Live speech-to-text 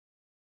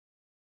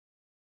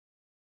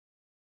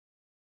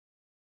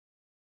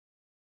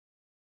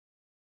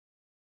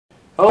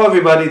Hello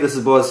everybody, this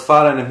is Boaz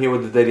Fyler and I'm here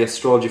with the daily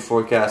astrology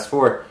forecast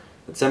for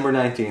December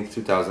 19th,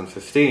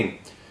 2015.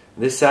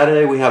 This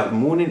Saturday we have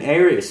Moon in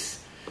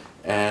Aries,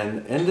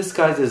 and in the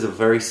skies there's a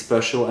very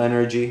special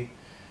energy.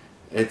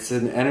 It's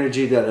an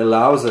energy that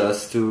allows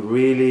us to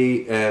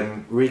really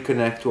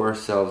reconnect to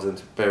ourselves and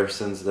to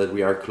persons that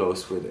we are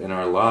close with in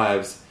our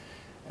lives,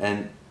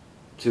 and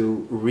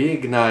to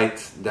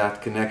reignite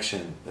that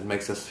connection that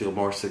makes us feel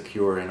more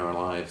secure in our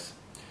lives.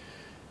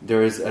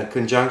 There is a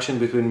conjunction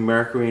between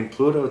Mercury and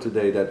Pluto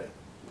today that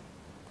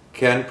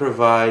can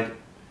provide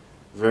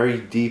very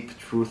deep,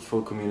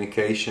 truthful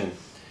communication.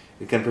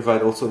 It can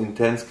provide also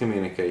intense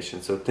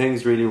communication. So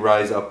things really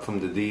rise up from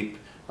the deep,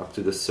 up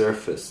to the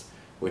surface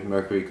with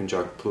Mercury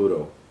conjunct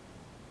Pluto.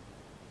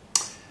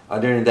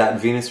 Other than that,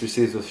 Venus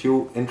receives a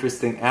few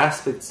interesting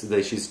aspects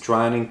today. She's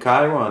trining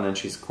Chiron and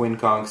she's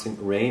quincunxing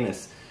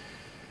Uranus,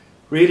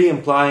 really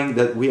implying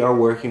that we are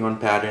working on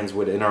patterns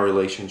within our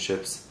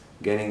relationships,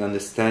 getting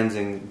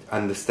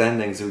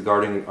understandings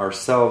regarding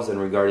ourselves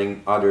and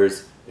regarding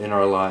others in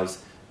our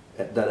lives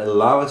that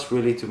allow us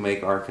really to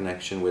make our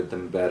connection with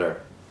them better.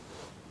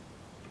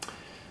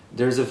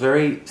 There's a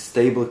very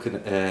stable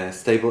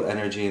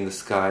energy in the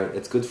sky.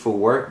 It's good for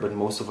work, but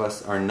most of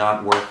us are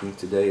not working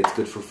today. It's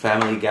good for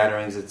family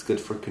gatherings. It's good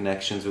for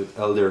connections with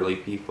elderly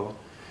people.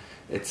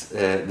 It's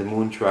the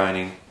moon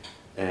trining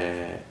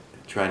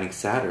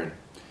Saturn.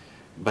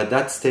 But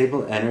that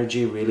stable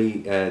energy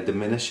really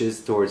diminishes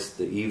towards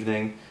the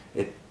evening.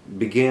 It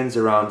begins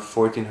around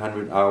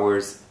 1400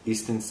 hours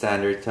Eastern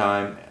Standard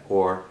Time,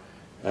 or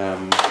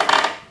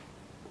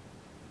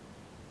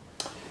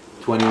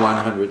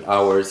 2100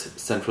 hours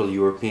Central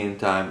European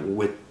Time,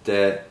 with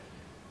the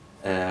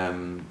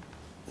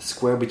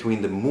square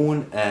between the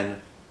Moon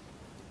and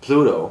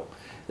Pluto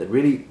that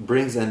really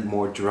brings in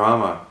more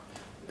drama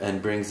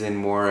and brings in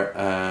more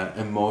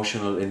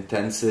emotional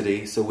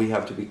intensity. So we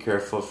have to be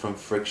careful from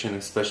friction,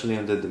 especially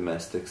on the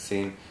domestic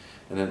scene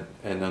and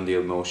on the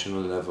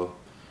emotional level.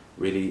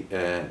 Really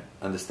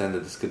understand that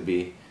this could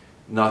be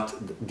not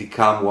the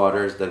calm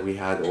waters that we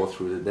had all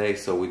through the day,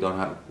 so we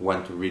don't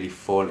want to really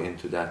fall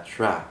into that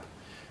trap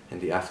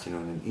in the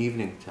afternoon and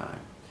evening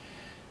time.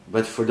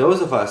 But for those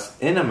of us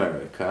in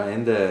America,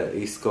 in the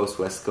East Coast,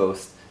 West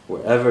Coast,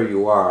 wherever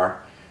you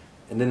are,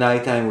 in the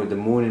nighttime with the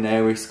Moon in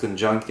Aries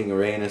conjuncting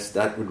Uranus,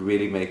 that would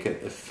really make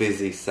it a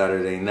fizzy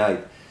Saturday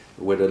night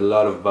with a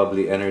lot of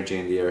bubbly energy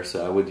in the air.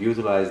 So I would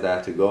utilize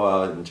that to go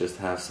out and just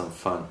have some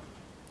fun.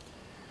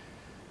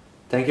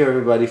 Thank you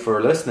everybody for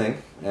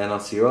listening, and I'll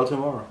see you all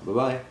tomorrow.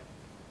 Bye-bye.